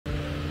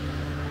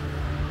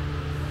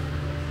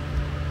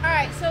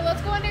so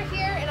let's go under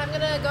here and I'm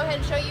gonna go ahead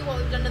and show you what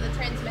we've done to the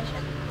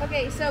transmission.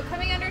 Okay, so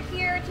coming under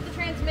here to the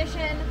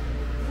transmission,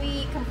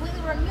 we completely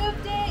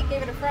removed it,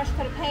 gave it a fresh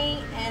coat of paint,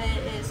 and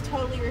it is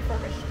totally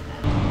refurbished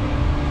now.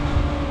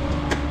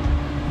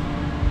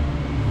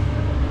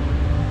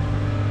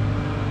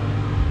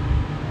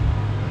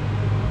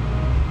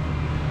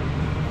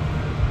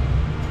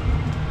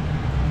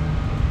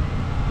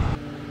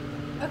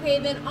 Okay,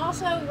 then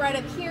also right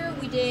up here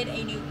we did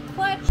a new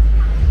clutch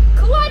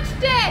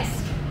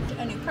disc,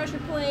 a new pressure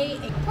plate,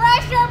 a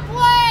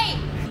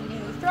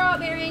new throwout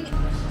bearing.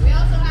 We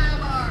also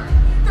have our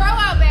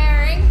throwout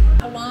bearing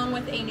along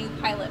with a new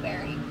pilot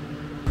bearing.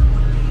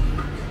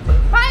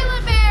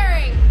 Pilot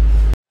bearing!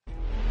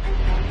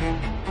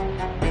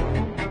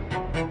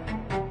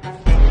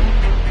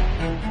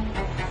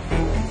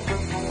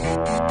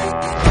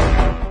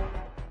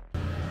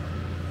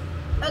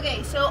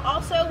 Okay, so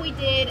also we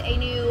did a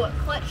new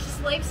clutch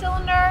slave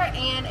cylinder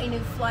and a new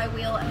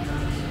flywheel.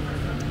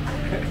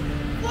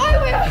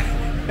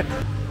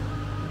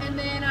 And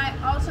then I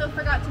also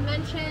forgot to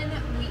mention,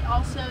 we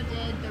also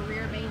did the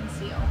rear main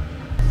seal.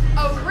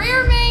 A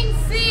rear main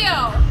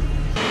seal!